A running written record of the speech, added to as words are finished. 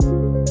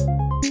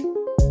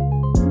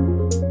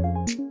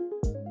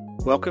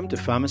Welcome to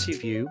Pharmacy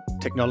View,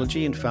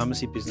 Technology and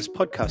Pharmacy Business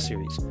podcast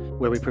series,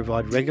 where we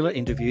provide regular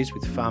interviews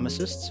with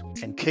pharmacists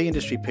and key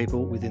industry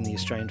people within the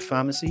Australian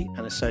pharmacy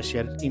and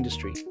associated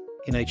industry.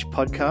 In each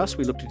podcast,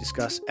 we look to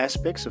discuss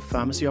aspects of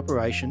pharmacy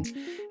operation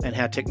and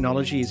how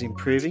technology is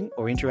improving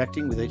or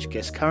interacting with each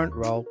guest's current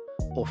role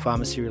or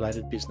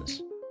pharmacy-related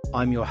business.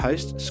 I'm your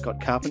host, Scott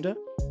Carpenter,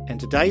 and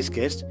today's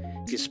guest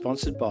is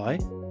sponsored by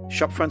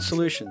Shopfront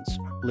Solutions,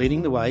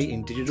 leading the way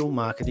in digital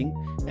marketing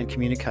and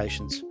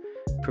communications,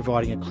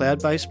 providing a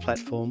cloud-based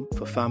platform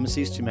for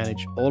pharmacies to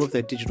manage all of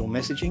their digital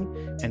messaging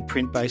and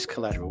print-based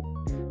collateral.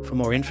 For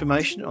more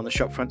information on the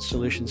Shopfront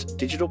Solutions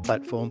digital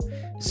platform,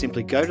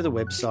 simply go to the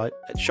website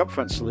at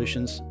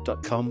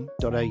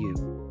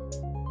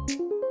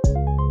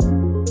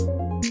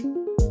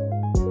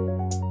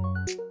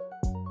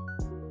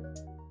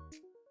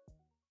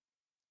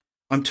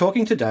I'm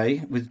talking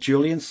today with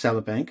Julian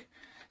Salabank,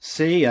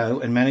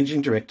 CEO and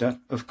Managing Director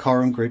of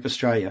Coram Group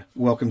Australia.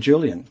 Welcome,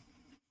 Julian.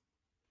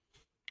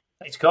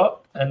 Thanks,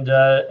 Scott, and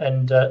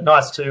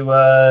nice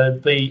to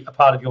be a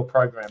part of your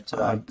program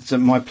today. It's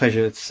my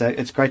pleasure.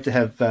 It's great to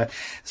have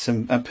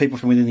some people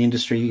from within the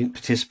industry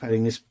participating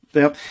in this.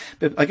 But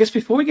I guess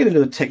before we get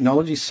into the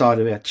technology side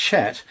of our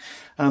chat,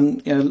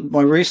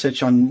 my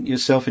research on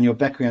yourself and your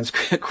background is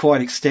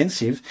quite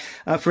extensive.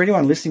 For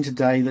anyone listening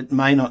today that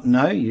may not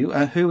know you,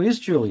 who is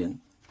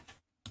Julian?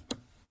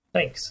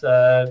 Thanks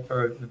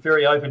for a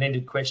very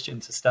open-ended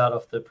question to start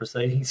off the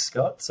proceedings,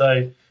 Scott.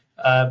 So,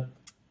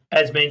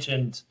 as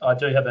mentioned, I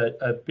do have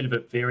a bit of a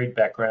varied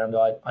background.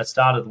 I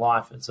started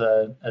life as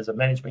a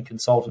management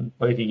consultant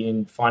working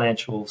in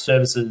financial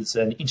services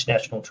and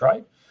international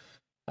trade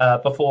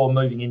before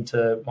moving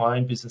into my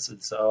own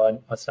businesses. So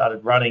I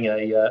started running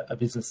a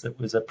business that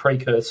was a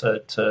precursor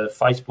to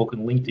Facebook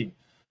and LinkedIn.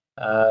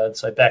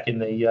 So back in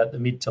the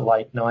mid to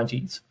late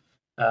 90s.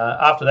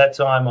 After that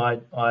time, I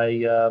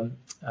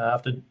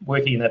after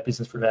working in that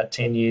business for about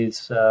 10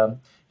 years,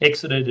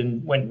 exited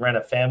and went and ran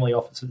a family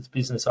offices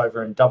business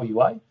over in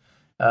WA.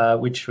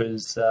 Which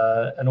was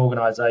an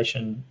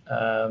organisation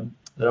that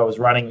I was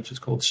running, which was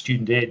called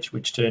Student Edge,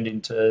 which turned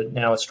into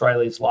now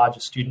Australia's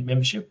largest student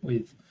membership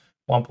with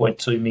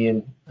 1.2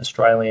 million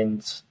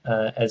Australians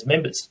as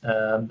members,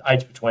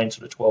 aged between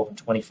sort of 12 and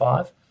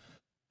 25.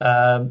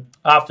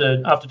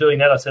 After doing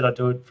that, I said I'd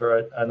do it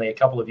for only a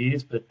couple of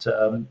years, but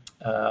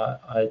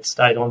I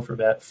stayed on for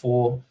about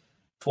four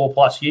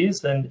plus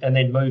years and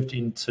then moved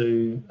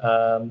into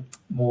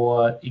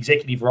more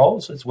executive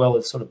roles as well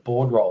as sort of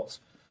board roles.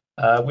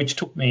 Which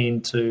took me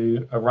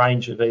into a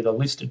range of either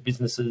listed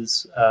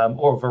businesses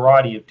or a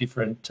variety of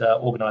different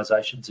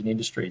organisations and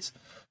industries,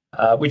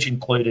 which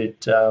included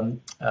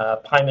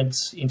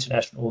payments,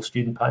 international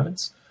student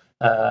payments,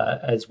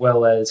 as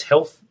well as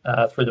health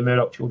through the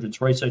Murdoch Children's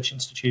Research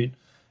Institute,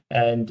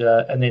 and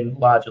then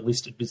larger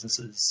listed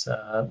businesses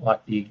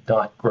like the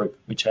Ignite Group,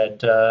 which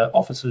had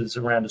offices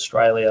around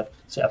Australia,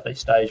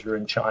 Southeast Asia,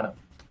 and China.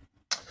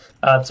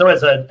 So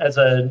as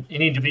an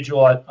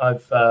individual,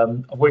 I've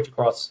worked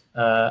across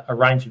a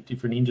range of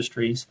different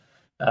industries,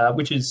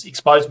 which has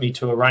exposed me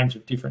to a range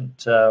of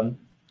different,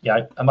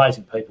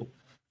 amazing people.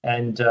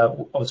 And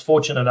I was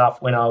fortunate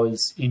enough when I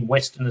was in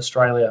Western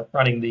Australia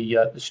running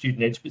the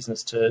Student Edge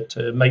business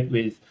to meet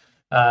with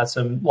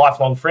some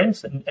lifelong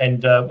friends.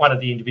 And one of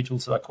the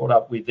individuals that I caught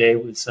up with there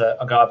was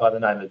a guy by the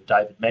name of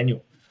David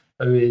Manuel,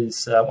 who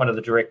is one of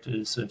the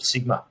directors of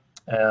Sigma.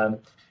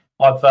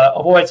 I've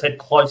always had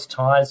close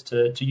ties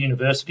to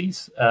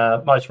universities.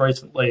 Most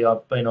recently,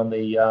 I've been on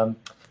the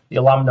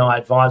Alumni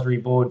Advisory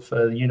Board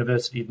for the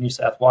University of New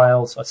South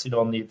Wales. I sit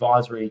on the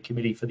advisory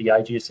committee for the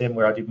AGSM,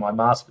 where I did my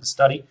master's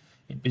study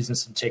in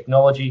business and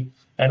technology,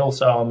 and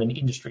also I'm an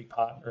industry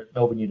partner at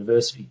Melbourne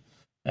University.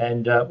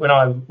 And when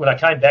I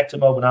came back to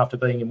Melbourne after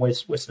being in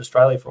Western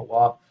Australia for a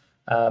while,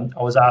 I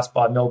was asked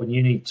by Melbourne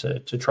Uni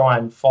to try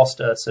and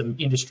foster some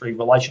industry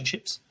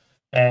relationships.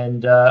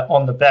 And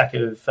on the back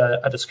of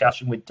a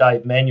discussion with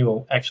Dave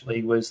Manuel,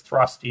 actually was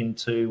thrust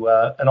into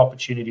an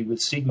opportunity with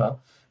Sigma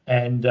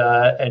and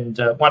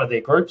one of their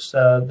groups,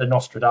 the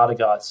Nostradata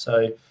guys.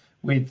 So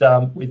with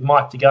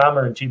Mike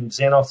DeGama and Jim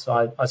Zenos,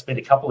 I spent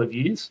a couple of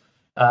years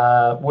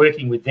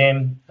working with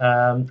them,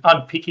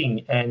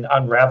 unpicking and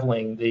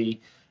unraveling the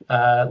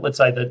let's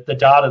say the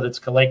data that's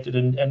collected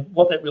and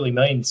what that really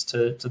means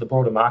to the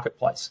broader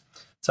marketplace.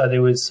 So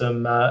there was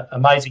some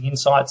amazing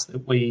insights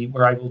that we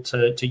were able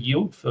to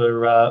yield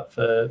for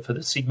the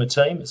Sigma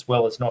team as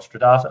well as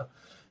Nostradata,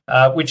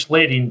 which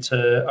led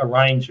into a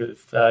range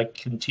of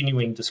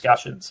continuing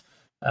discussions.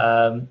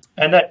 And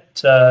that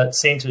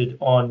centred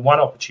on one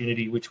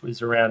opportunity, which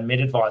was around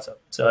MedAdvisor.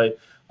 So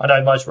I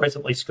know most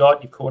recently,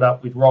 Scott, you caught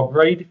up with Rob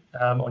Reed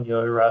on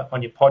your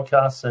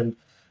podcast, and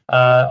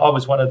I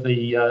was one of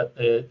the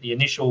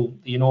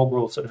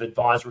inaugural sort of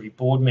advisory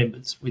board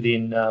members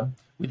within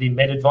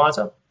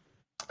MedAdvisor.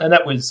 And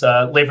that was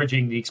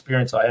leveraging the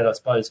experience I had, I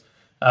suppose,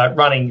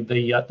 running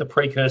the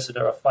precursor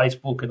to a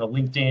Facebook and a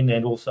LinkedIn,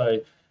 and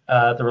also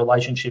the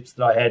relationships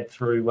that I had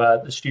through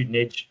the Student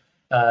Edge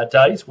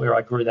days, where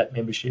I grew that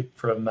membership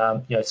from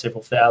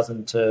several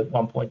thousand to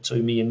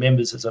 1.2 million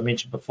members, as I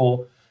mentioned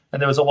before,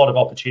 there was a lot of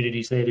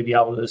opportunities there to be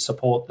able to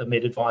support the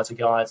MedAdvisor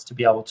guys to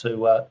be able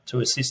to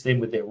assist them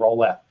with their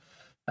rollout.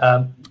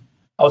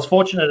 I was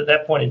fortunate at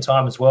that point in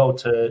time as well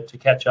to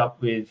catch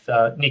up with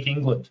Nick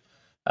England,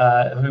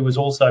 who was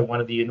also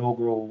one of the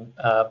inaugural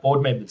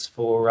board members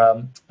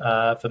for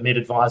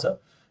MedAdvisor,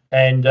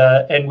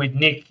 and with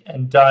Nick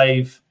and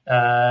Dave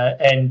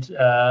and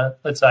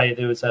let's say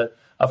there was a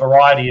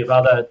variety of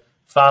other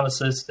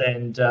pharmacists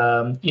and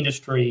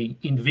industry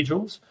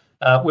individuals.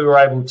 We were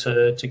able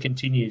to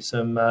continue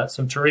some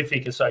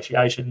terrific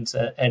associations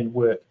and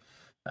work.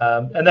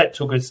 And that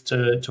took us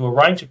to a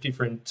range of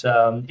different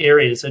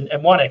areas,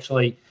 and one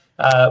actually,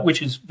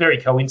 which is very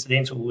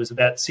coincidental, was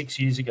about 6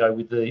 years ago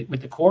with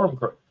the Quorum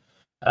Group.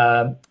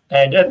 And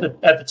at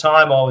the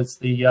time, I was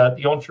the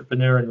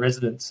entrepreneur in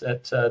residence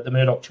at the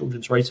Murdoch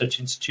Children's Research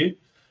Institute,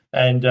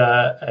 and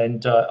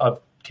I've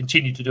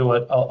continued to do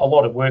a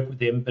lot of work with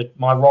them. But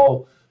my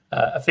role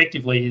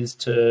effectively is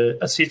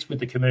to assist with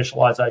the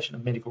commercialisation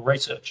of medical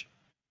research.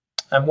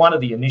 And one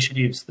of the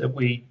initiatives that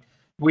we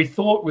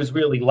thought was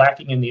really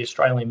lacking in the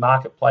Australian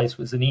marketplace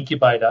was an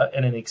incubator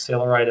and an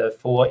accelerator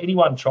for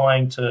anyone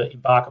trying to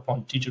embark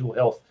upon digital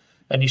health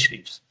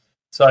initiatives.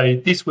 So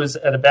this was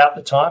at about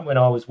the time when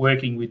I was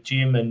working with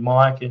Jim and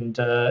Mike, and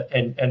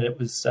it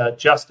was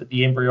just at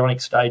the embryonic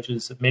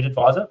stages of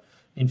MedAdvisor.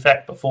 In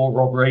fact, before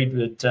Rob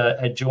Reed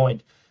had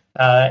joined.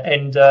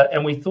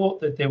 And we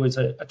thought that there was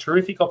a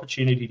terrific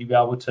opportunity to be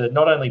able to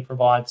not only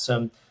provide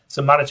some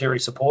monetary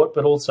support,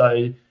 but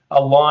also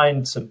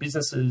align some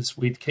businesses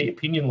with key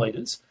opinion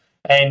leaders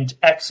and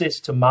access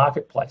to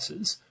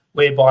marketplaces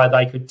whereby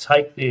they could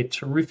take their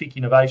terrific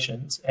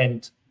innovations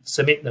and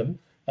submit them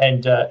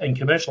and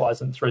commercialise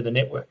them through the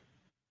network.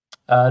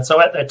 So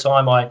at that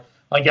time, I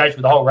engaged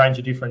with a whole range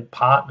of different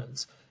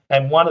partners,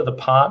 and one of the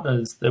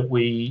partners that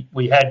we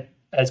had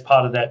as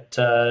part of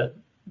that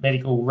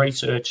medical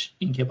research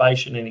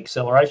incubation and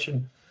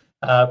acceleration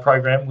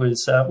program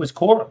was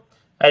Quorum,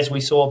 as we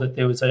saw that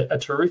there was a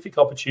terrific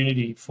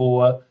opportunity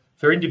for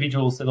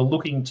individuals that are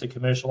looking to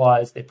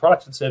commercialise their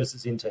products and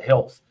services into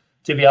health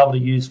to be able to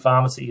use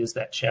pharmacy as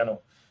that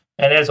channel.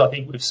 And as I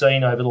think we've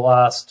seen over the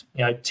last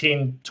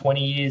 10,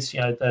 20 years,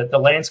 the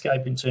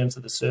landscape in terms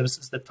of the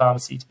services that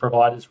pharmacies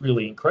provide has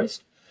really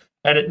increased.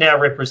 And it now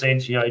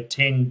represents 10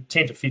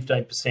 to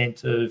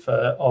 15%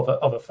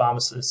 of a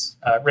pharmacist's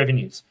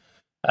revenues.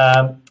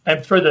 And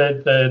through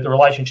the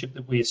relationship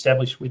that we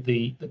established with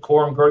the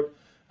Quorum Group,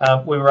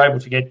 we were able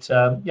to get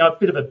a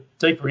bit of a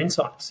deeper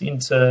insights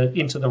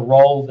into the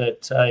role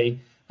that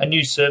a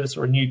new service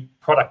or a new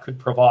product could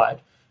provide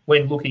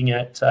when looking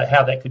at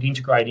how that could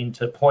integrate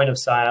into point of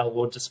sale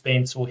or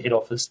dispense or head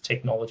office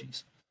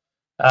technologies.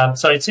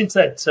 So since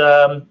that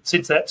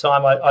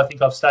time, I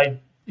think I've stayed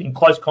in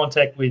close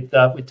contact with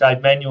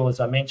Dave Manuel, as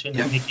I mentioned,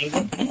 and Nick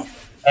England,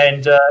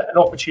 and an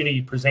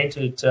opportunity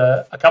presented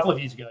a couple of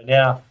years ago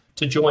now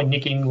to join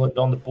Nick England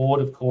on the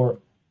board of Quorum.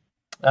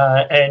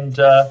 And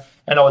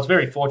I was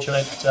very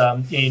fortunate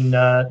in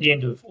the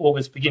end of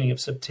August, beginning of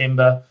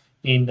September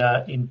in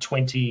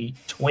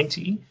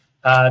 2020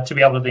 to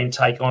be able to then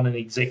take on an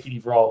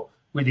executive role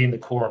within the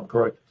Quorum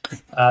Group.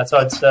 So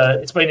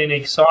it's been an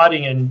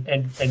exciting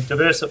and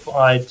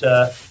diversified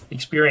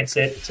experience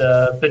set,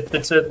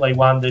 but certainly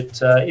one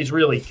that is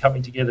really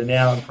coming together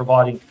now and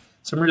providing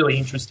some really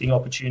interesting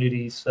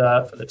opportunities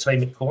for the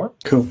team at Quorum.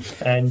 Cool.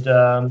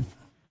 And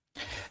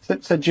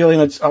So Julian,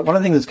 one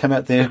of the things that's come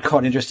out there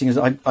quite interesting is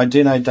I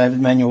do know David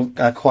Manuel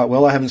quite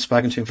well. I haven't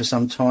spoken to him for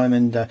some time,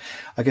 and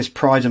I guess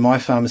prior to my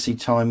pharmacy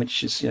time,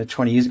 which is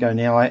 20 years ago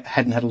now, I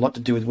hadn't had a lot to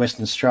do with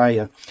Western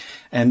Australia.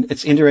 And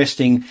it's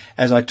interesting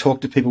as I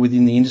talk to people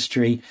within the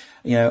industry,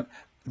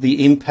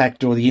 the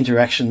impact or the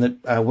interaction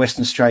that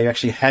Western Australia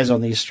actually has on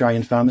the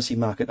Australian pharmacy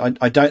market.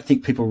 I don't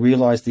think people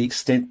realise the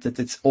extent that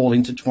it's all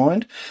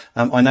intertwined.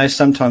 I know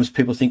sometimes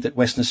people think that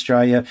Western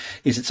Australia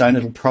is its own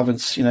little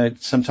province,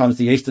 sometimes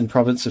the eastern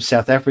province of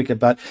South Africa,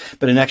 but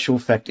in actual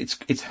fact,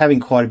 it's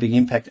having quite a big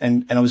impact.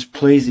 And I was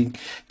pleasing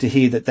to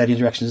hear that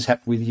interaction has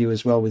happened with you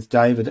as well, with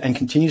David, and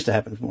continues to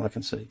happen from what I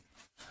can see.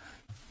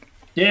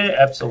 Yeah,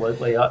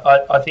 absolutely.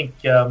 I think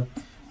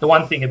the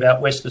one thing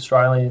about West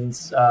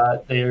Australians,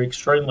 they're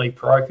extremely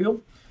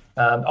parochial.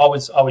 I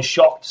was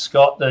shocked,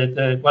 Scott.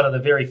 One of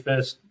the very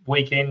first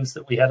weekends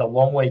that we had a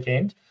long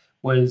weekend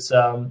was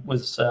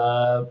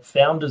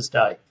Founders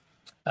Day,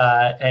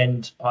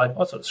 and I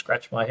sort of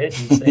scratched my head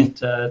and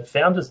said,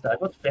 "Founders Day?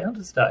 What's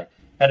Founders Day?"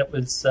 And it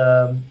was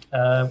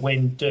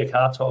when Dirk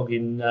Hartog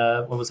in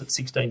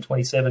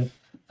 1627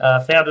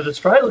 founded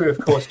Australia, of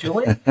course,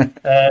 Julian,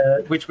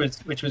 which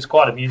was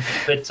quite amusing.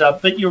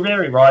 But you're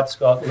very right,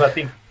 Scott. I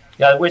think.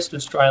 West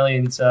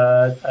Australians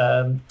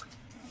are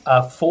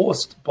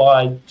forced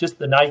by just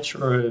the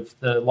nature of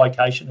the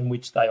location in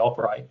which they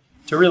operate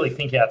to really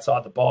think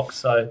outside the box.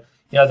 So,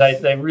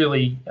 they're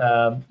really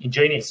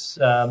ingenious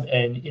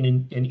and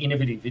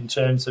innovative in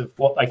terms of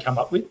what they come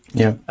up with.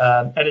 Yeah.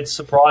 And it's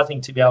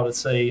surprising to be able to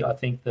see, I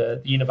think,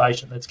 the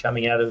innovation that's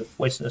coming out of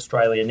Western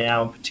Australia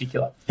now in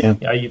particular.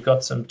 Yeah. You've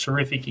got some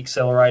terrific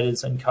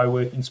accelerators and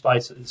co-working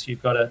spaces.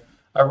 You've got a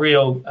a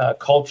real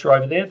culture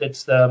over there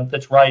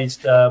that's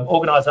raised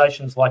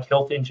organisations like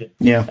Health Engine,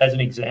 as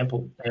an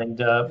example. And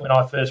when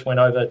I first went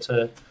over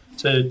to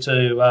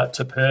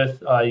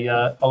Perth,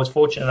 I was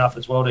fortunate enough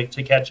as well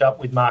to catch up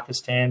with Marcus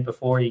Tan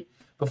before he'd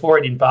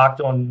embarked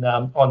on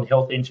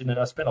Health Engine, and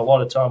I spent a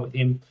lot of time with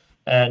him.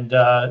 And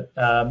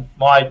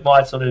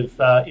my sort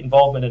of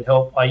involvement and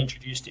help, I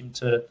introduced him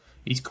to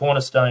his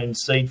cornerstone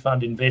seed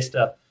fund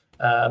investor,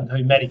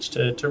 who managed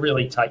to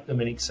really take them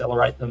and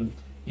accelerate them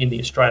in the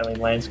Australian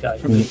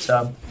landscape.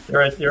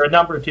 There are a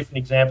number of different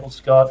examples,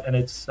 Scott, and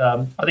it's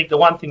I think the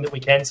one thing that we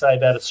can say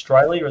about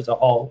Australia as a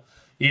whole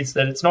is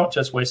that it's not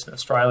just Western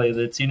Australia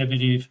that's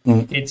innovative,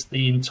 it's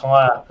the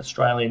entire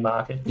Australian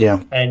market.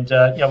 Yeah. And,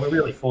 we're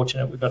really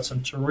fortunate. We've got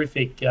some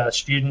terrific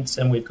students,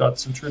 and we've got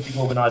some terrific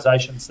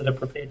organisations that are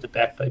prepared to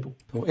back people.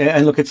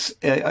 And look, it's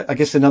I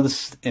guess another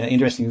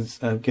interesting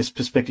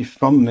perspective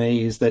from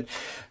me is that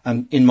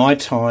in my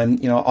time,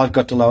 I've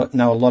got to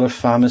know a lot of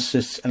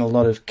pharmacists and a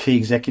lot of key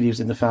executives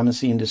in the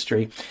pharmacy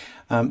industry,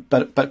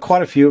 but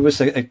quite a few of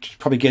us are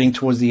probably getting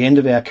towards the end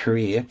of our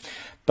career.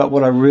 But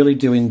what I really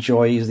do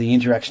enjoy is the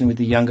interaction with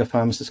the younger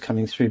pharmacists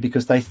coming through,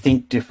 because they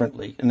think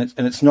differently. And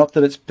it's not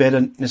that it's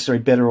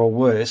necessarily better or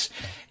worse.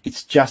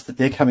 It's just that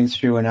they're coming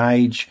through an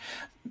age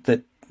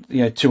that,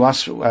 to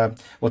us, or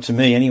to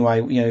me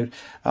anyway,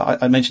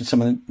 I mentioned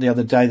someone the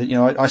other day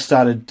that, I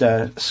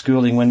started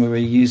schooling when we were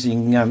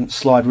using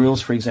slide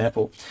rules, for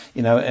example,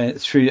 and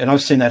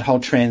I've seen that whole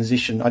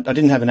transition. I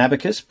didn't have an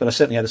abacus, but I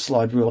certainly had a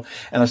slide rule,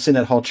 and I've seen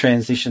that whole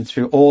transition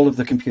through all of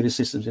the computer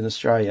systems in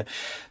Australia.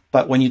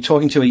 But when you're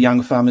talking to a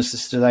young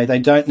pharmacist today, they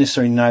don't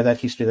necessarily know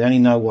that history. They only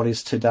know what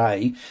is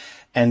today.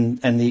 And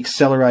the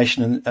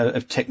acceleration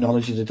of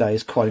technology today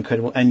is quite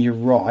incredible. And you're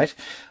right.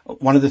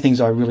 One of the things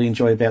I really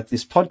enjoy about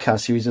this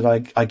podcast series is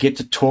that I get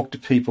to talk to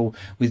people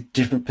with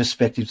different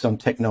perspectives on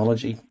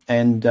technology.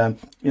 And,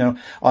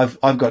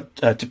 I've got,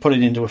 to put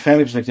it into a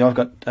family perspective,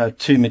 I've got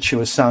two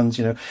mature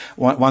sons.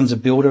 One's a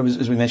builder,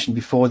 as we mentioned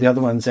before. The other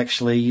one's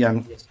actually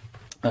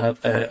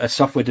a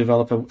software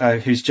developer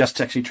who's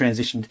just actually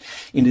transitioned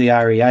into the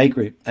REA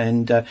group.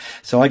 And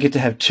so I get to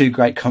have two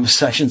great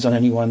conversations on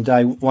any one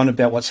day, one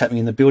about what's happening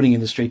in the building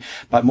industry,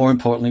 but more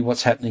importantly,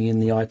 what's happening in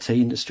the IT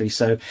industry.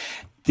 So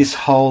this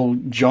whole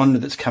genre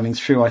that's coming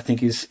through, I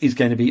think, is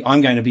going to be,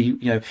 I'm going to be,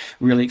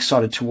 really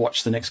excited to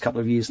watch the next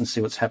couple of years and see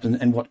what's happened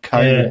and what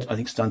COVID, I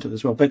think, has done to it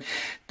as well. But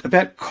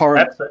about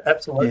Coram.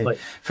 Absolutely.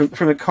 Yeah,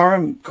 from a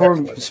Coram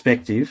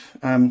perspective,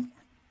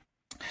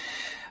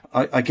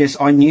 I guess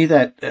I knew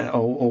that,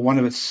 or one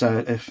of its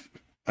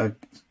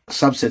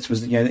subsets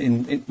was,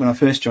 when I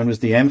first joined, was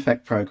the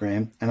AMFAC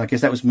program, and I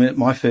guess that was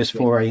my first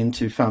foray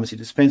into pharmacy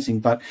dispensing.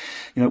 But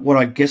what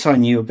I guess I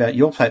knew about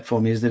your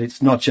platform is that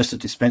it's not just a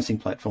dispensing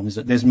platform; is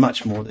that there's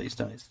much more these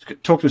days.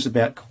 Talk to us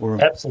about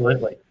Coram.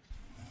 Absolutely.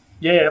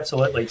 Yeah,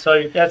 absolutely.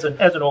 So as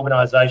an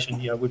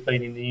organisation, we've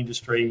been in the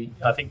industry.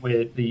 I think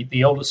we're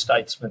the elder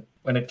statesman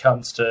when it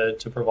comes to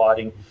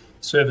providing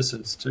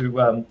services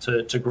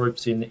to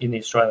groups in the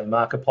Australian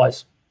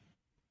marketplace.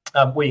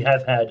 We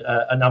have had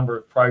a number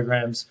of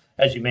programs,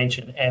 as you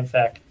mentioned,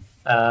 AMFAC.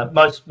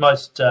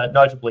 Most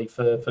notably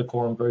for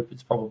Coram Group,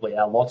 it's probably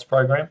our LOTS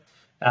program.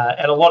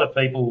 And a lot of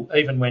people,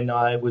 even when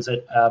I was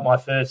at my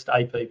first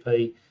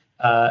APP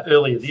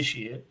earlier this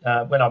year,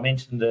 when I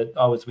mentioned that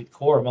I was with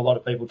Coram, a lot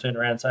of people turned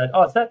around and said,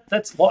 "Oh,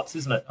 that's LOTS,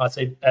 isn't it?" I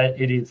said,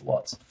 "It is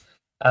LOTS."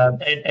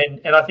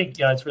 And I think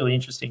it's really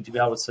interesting to be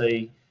able to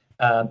see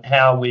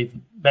how we've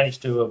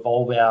managed to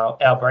evolve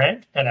our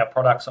brand and our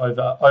products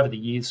over the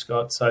years,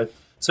 Scott. So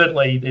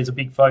certainly there's a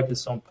big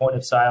focus on point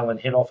of sale and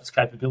head office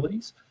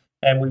capabilities,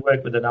 and we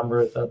work with a number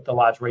of the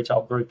large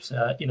retail groups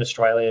in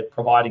Australia,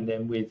 providing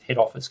them with head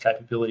office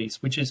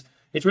capabilities, which is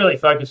it's really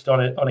focused on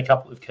a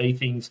couple of key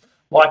things.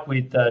 Like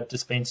with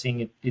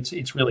dispensing,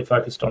 it's really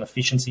focused on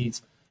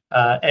efficiencies,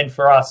 and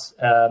for us,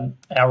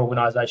 our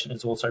organisation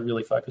is also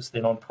really focused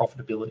then on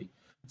profitability.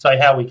 So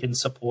how we can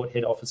support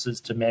head offices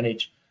to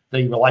manage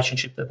the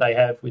relationship that they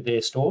have with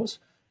their stores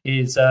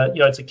is,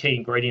 it's a key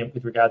ingredient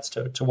with regards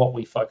to what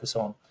we focus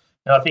on.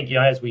 And I think,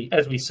 as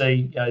we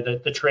see,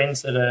 the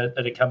trends that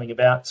are coming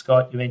about,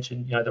 Scott, you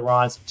mentioned, the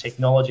rise of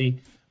technology.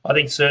 I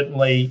think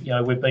certainly,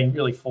 we've been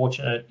really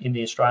fortunate in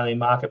the Australian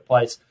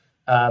marketplace.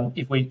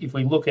 If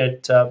we look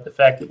at the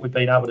fact that we've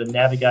been able to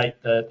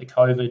navigate the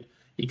COVID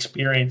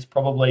experience,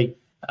 probably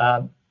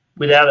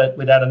without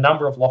a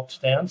number of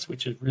lockdowns,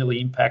 which has really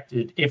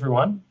impacted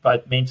everyone,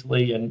 both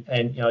mentally and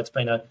it's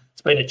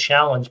been a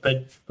challenge.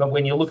 But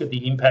when you look at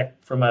the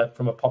impact from a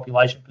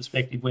population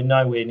perspective, we're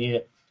nowhere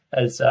near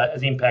as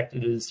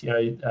impacted as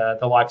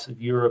the likes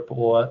of Europe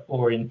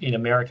or in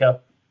America.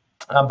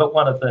 But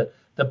one of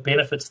the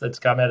benefits that's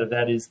come out of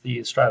that is the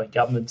Australian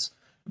government's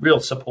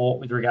real support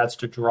with regards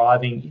to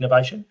driving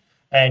innovation,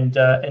 and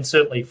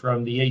certainly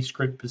from the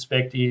eScript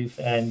perspective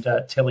and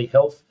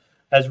telehealth,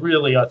 has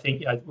really, I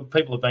think,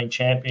 people have been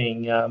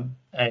championing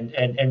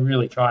and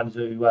really trying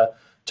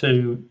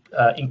to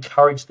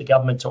encourage the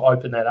government to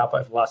open that up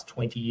over the last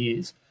 20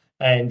 years.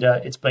 And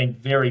it's been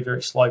very,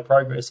 very slow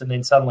progress. And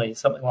then suddenly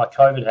something like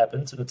COVID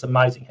happens, and it's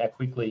amazing how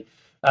quickly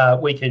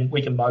we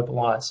can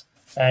mobilise.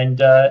 And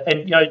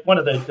one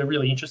of the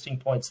really interesting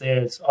points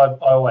there is I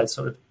always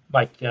sort of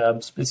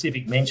make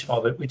specific mention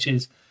of it, which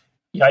is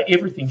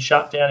everything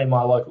shut down in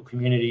my local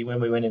community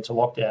when we went into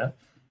lockdown,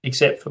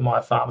 except for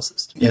my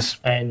pharmacist. Yes.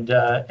 And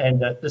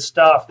the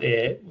staff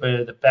there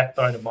were the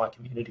backbone of my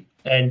community.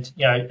 And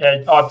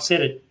I've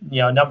said it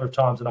a number of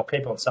times, and I'll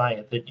keep on saying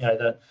it,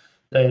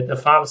 that the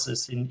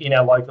pharmacists in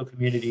our local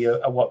community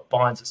are what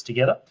binds us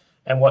together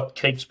and what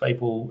keeps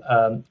people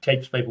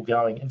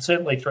going. And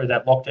certainly through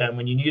that lockdown,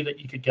 when you knew that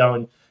you could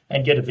go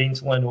and get a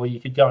Ventolin, or you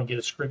could go and get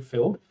a script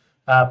filled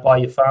by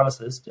your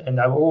pharmacist, and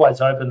they were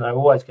always open, they were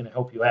always going to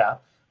help you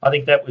out. I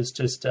think that was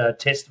just a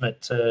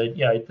testament to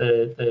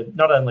the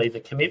not only the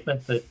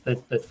commitment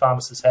that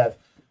pharmacists have,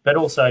 but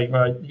also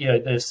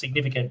the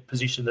significant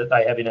position that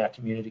they have in our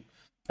community.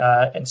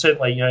 And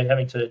certainly,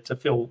 having to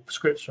fill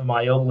scripts for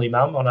my elderly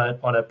mum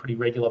on a pretty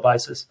regular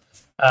basis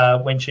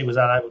when she was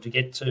unable to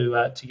get to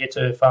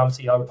her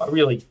pharmacy, I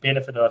really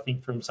benefited, I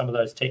think, from some of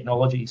those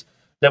technologies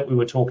that we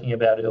were talking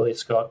about earlier,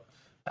 Scott.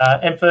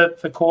 And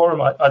for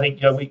Quorum, I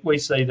think we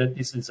see that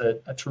this is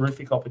a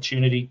terrific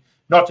opportunity,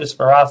 not just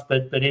for us,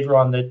 but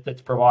everyone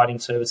that's providing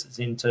services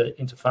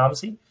into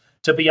pharmacy,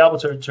 to be able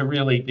to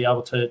really be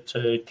able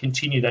to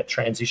continue that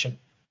transition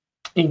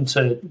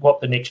into what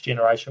the next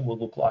generation will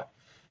look like.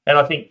 And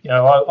I think I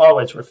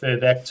always refer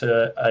back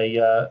to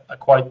a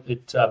quote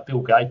that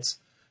Bill Gates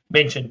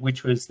mentioned,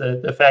 which was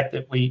the fact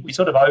that we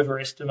sort of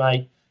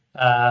overestimate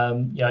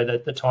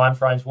the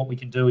timeframes, what we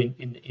can do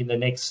in the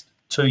next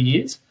 2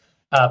 years,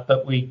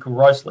 but we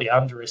grossly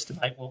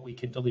underestimate what we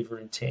can deliver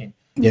in 10.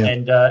 Yeah.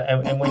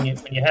 And when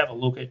you have a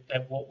look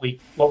at what we've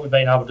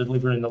been able to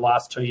deliver in the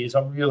last 2 years,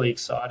 I'm really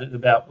excited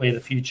about where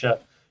the future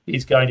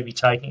is going to be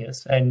taking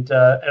us. And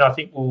I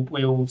think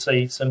we'll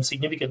see some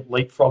significant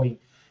leapfrogging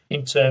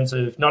in terms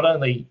of not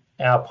only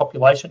our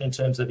population, in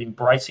terms of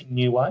embracing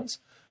new ways,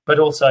 but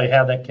also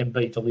how that can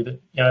be delivered.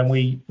 And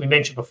we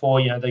mentioned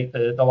before,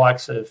 the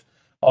likes of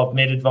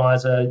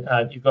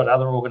MedAdvisor. You've got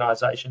other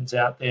organisations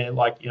out there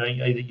like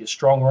either your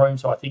Strong Room.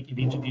 So I think you've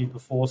interviewed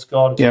before,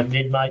 Scott, or your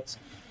MedMates.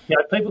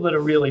 People that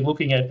are really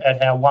looking at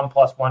how 1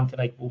 + 1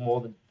 can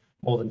equal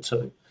more than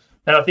 2.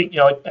 And I think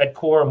at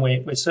Quorum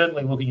we're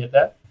certainly looking at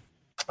that.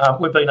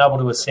 We've been able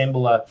to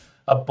assemble a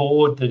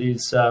board that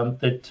is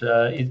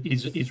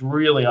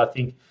really, I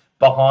think,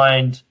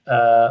 behind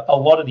a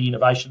lot of the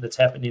innovation that's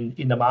happened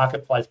in the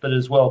marketplace, but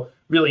as well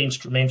really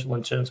instrumental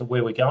in terms of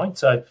where we're going.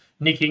 So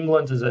Nick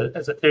England is a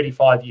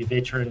 35-year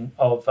veteran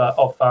of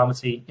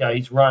pharmacy.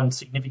 He's run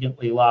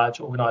significantly large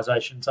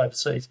organisations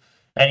overseas,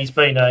 and he's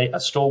been a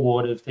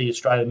stalwart of the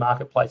Australian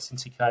marketplace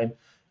since he came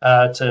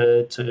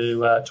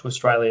to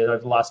Australia over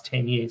the last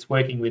 10 years,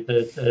 working with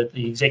the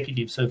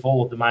executives of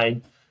all of the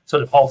main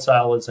sort of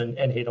wholesalers and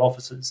head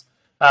offices.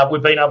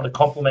 We've been able to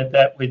complement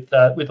that with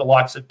the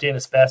likes of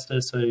Dennis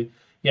Bastos, who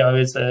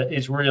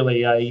is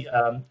really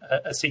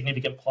a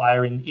significant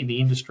player in the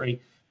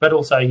industry, but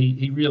also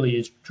he really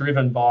is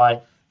driven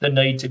by the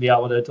need to be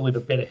able to deliver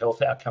better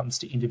health outcomes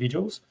to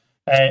individuals,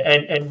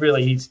 and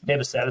really he's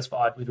never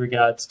satisfied with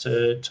regards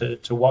to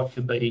what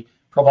can be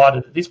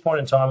provided at this point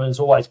in time, and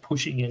is always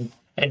pushing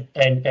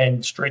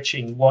and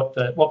stretching what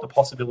the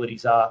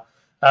possibilities are.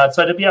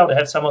 So to be able to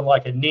have someone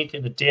like a Nick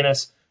and a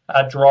Dennis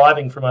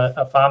driving from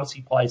a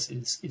pharmacy place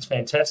is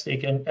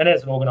fantastic. And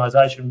as an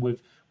organisation, we've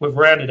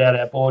rounded out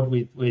our board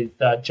with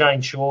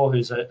Jane Shaw,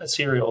 who's a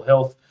serial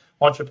health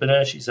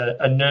entrepreneur. She's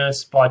a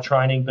nurse by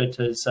training, but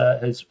has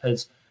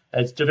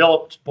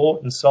developed,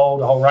 bought and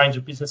sold a whole range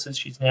of businesses.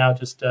 She's now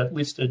just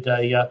listed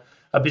a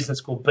business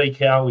called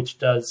BCal, which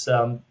does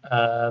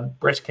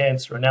breast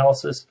cancer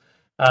analysis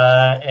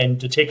and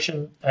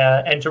detection.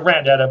 And to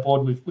round out our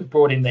board, we've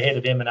brought in the head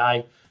of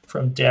M&A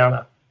from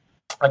Downer,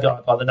 a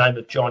guy by the name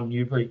of John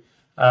Newbury.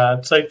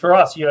 So for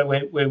us,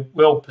 we're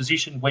well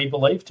positioned, we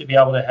believe, to be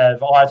able to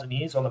have eyes and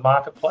ears on the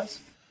marketplace.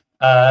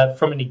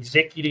 From an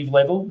executive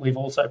level, we've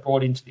also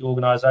brought into the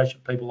organisation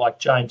people like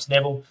James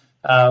Neville.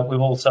 We've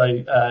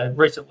also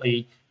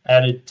recently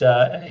added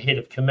a head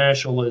of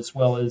commercial, as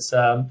well as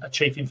a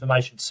chief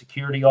information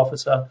security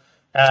officer.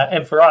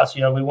 And for us,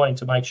 we're wanting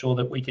to make sure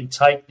that we can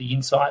take the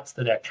insights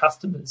that our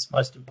customers,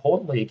 most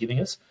importantly, are giving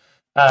us,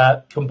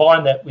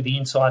 combine that with the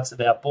insights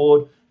of our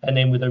board, and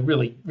then with a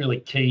really, really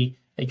key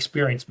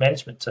experienced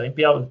management team,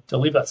 be able to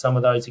deliver some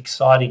of those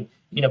exciting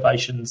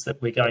innovations that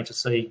we're going to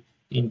see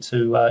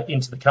into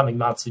the coming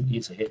months and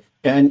years ahead.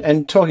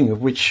 And talking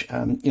of which,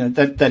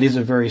 that is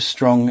a very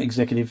strong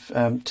executive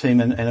team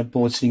and a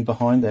board sitting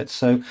behind that.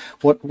 So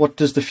what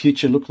does the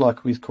future look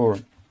like with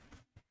Quorum?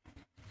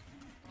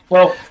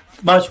 Well,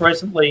 most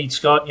recently,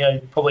 Scott,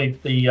 probably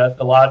the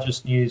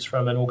largest news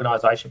from an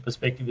organisation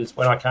perspective is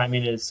when I came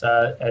in as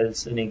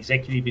an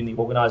executive in the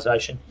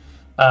organisation.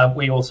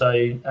 We also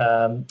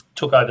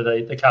took over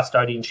the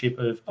custodianship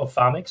of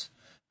Pharmex.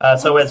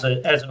 So as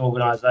an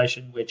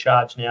organisation, we're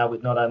charged now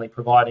with not only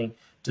providing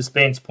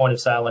dispense, point of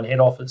sale and head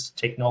office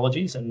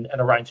technologies and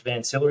a range of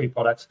ancillary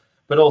products,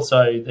 but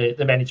also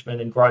the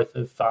management and growth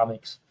of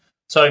Pharmex.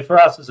 So for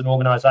us as an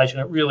organisation,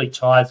 it really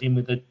ties in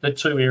with the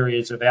two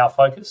areas of our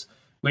focus.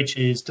 which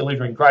is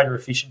delivering greater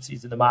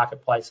efficiencies in the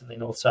marketplace and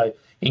then also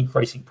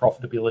increasing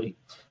profitability.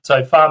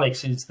 So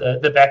Pharmex is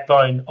the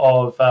backbone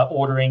of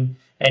ordering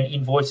and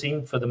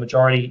invoicing for the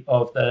majority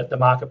of the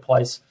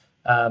marketplace.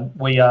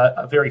 We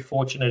are very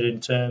fortunate in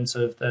terms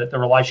of the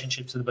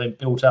relationships that have been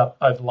built up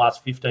over the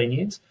last 15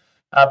 years.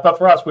 But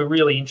for us, we're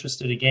really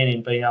interested again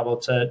in being able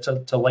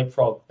to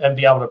leapfrog and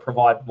be able to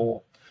provide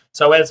more.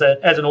 So as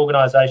an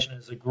organisation,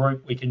 as a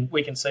group, we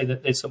can see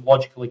that there's some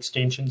logical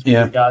extensions with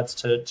regards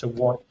to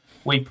what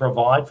we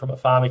provide from a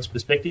Pharmex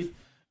perspective.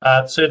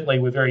 Certainly,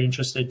 we're very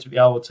interested to be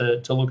able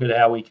to look at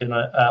how we can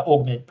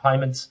augment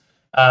payments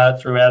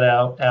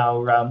throughout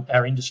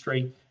our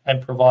industry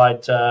and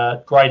provide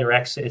greater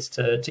access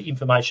to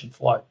information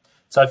flow.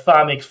 So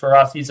Pharmex for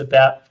us is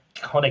about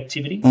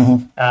connectivity.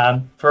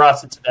 For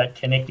us, it's about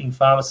connecting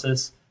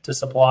pharmacists to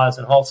suppliers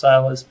and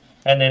wholesalers,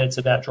 and then it's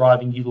about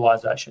driving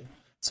utilisation.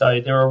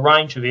 So there are a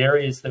range of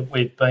areas that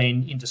we've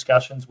been in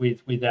discussions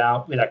with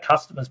our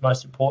customers,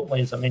 most importantly,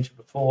 as I mentioned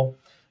before,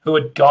 who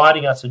are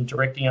guiding us and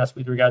directing us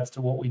with regards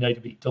to what we need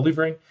to be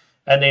delivering.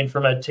 And then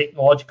from a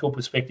technological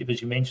perspective,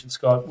 as you mentioned,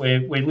 Scott, we're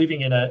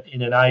living in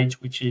an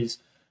age which is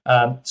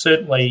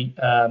certainly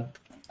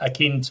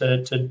akin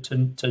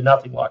to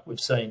nothing like we've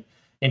seen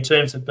in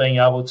terms of being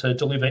able to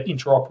deliver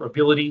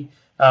interoperability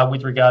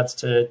with regards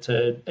to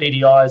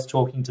EDIs,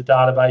 talking to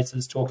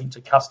databases, talking to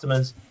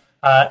customers.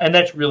 And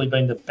that's really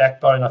been the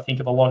backbone, I think,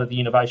 of a lot of the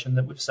innovation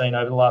that we've seen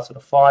over the last sort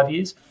of 5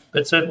 years.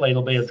 But certainly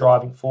it'll be a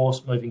driving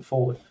force moving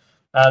forward.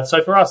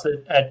 So for us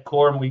at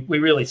Quorum, we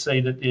really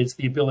see that there's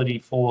the ability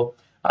for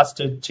us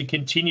to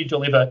continue to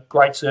deliver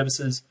great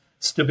services,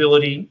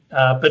 stability,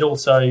 but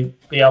also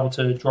be able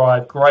to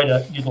drive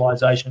greater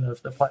utilisation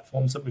of the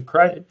platforms that we've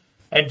created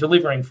and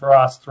delivering for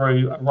us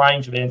through a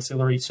range of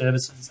ancillary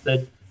services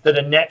that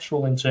are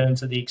natural in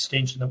terms of the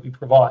extension that we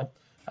provide.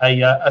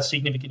 A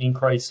significant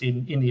increase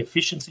in the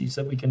efficiencies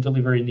that we can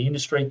deliver in the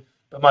industry,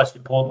 but most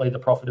importantly, the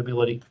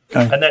profitability.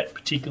 Okay. And that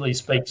particularly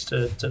speaks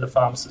to the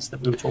pharmacists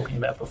that we were talking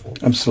about before.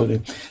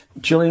 Absolutely.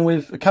 Gillian,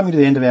 we're coming to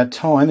the end of our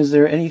time. Is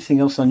there anything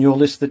else on your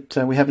list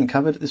that we haven't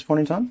covered at this point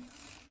in time?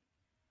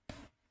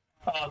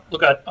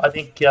 Look, I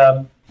think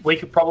we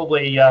could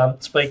probably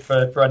speak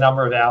for a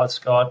number of hours,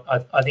 Scott.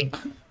 I think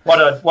what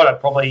I'd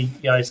probably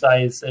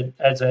say is that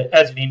as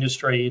an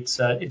industry,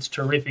 it's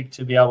terrific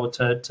to be able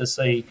to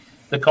see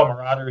the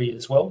camaraderie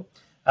as well.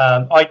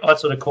 I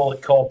sort of call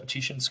it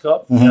competition,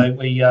 Scott.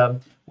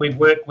 We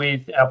work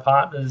with our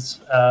partners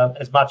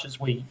as much as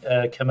we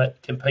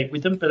compete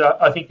with them.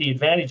 But I think the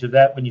advantage of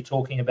that when you're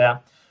talking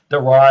about the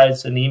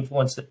rise and the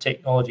influence that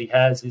technology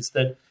has is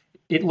that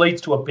it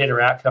leads to a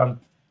better outcome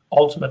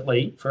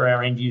ultimately for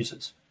our end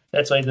users.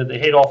 That's either the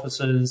head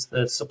offices,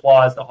 the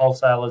suppliers, the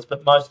wholesalers,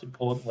 but most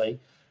importantly,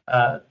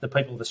 the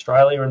people of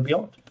Australia and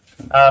beyond.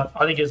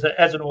 I think as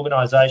an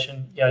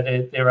organisation,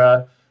 there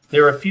are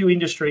a few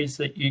industries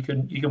that you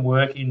can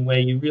work in where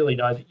you really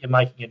know that you're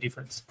making a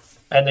difference,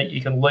 and that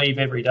you can leave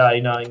every day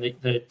knowing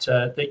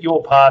that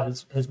your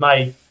part has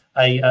made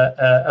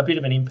a bit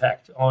of an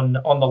impact on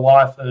the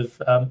life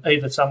of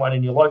either someone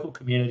in your local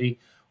community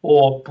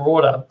or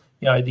broader,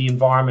 the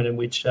environment in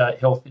which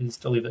health is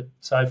delivered.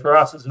 So for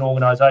us as an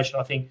organisation,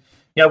 I think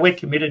we're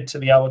committed to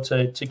be able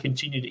to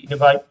continue to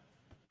innovate.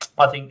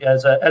 I think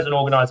as an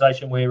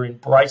organisation, we're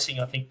embracing,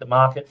 I think, the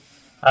market.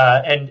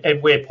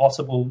 And where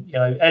possible,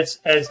 as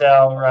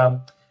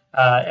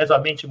I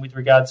mentioned with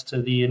regards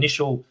to the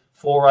initial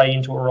foray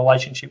into a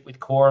relationship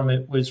with Quorum,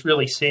 it was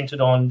really centred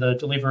on the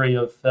delivery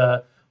of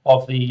the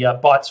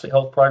Bites for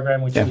Health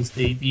program, which is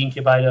the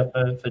incubator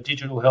for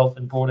digital health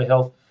and broader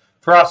health.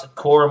 For us at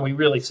Quorum, we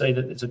really see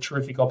that there's a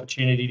terrific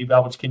opportunity to be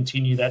able to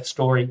continue that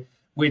story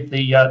with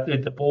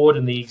the board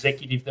and the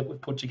executive that we've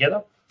put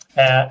together.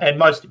 And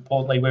most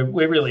importantly,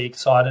 we're really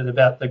excited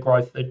about the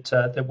growth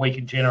that we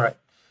can generate.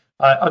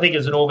 I think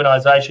as an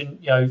organisation,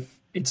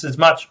 it's as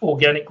much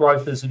organic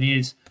growth as it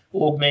is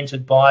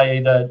augmented by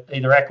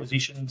either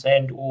acquisitions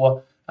and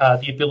or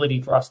the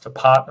ability for us to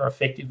partner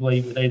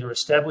effectively with either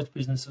established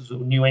businesses or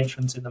new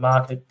entrants in the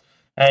market.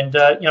 And,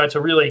 it's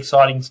a really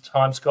exciting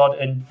time, Scott,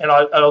 and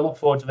I look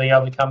forward to being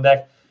able to come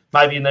back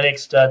maybe in the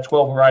next 12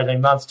 or 18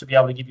 months to be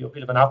able to give you a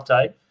bit of an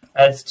update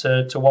as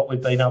to what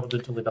we've been able to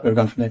deliver. We've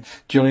gone from there.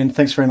 Gillian,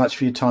 thanks very much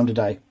for your time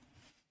today.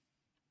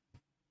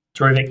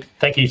 Terrific.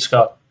 Thank you,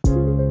 Scott.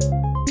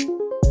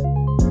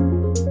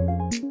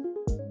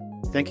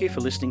 Thank you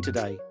for listening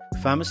today.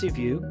 Pharmacy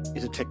View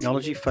is a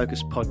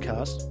technology-focused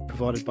podcast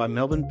provided by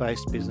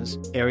Melbourne-based business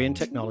Arian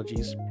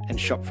Technologies and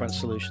Shopfront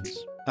Solutions.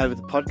 Over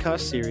the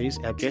podcast series,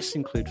 our guests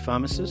include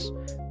pharmacists,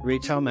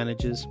 retail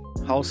managers,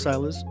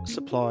 wholesalers,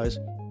 suppliers,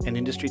 and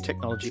industry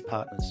technology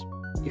partners.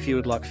 If you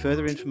would like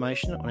further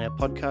information on our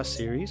podcast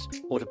series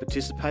or to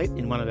participate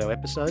in one of our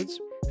episodes,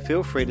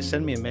 feel free to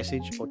send me a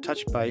message or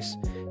touch base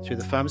through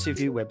the Pharmacy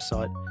View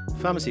website,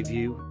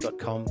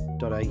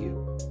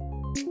 pharmacyview.com.au.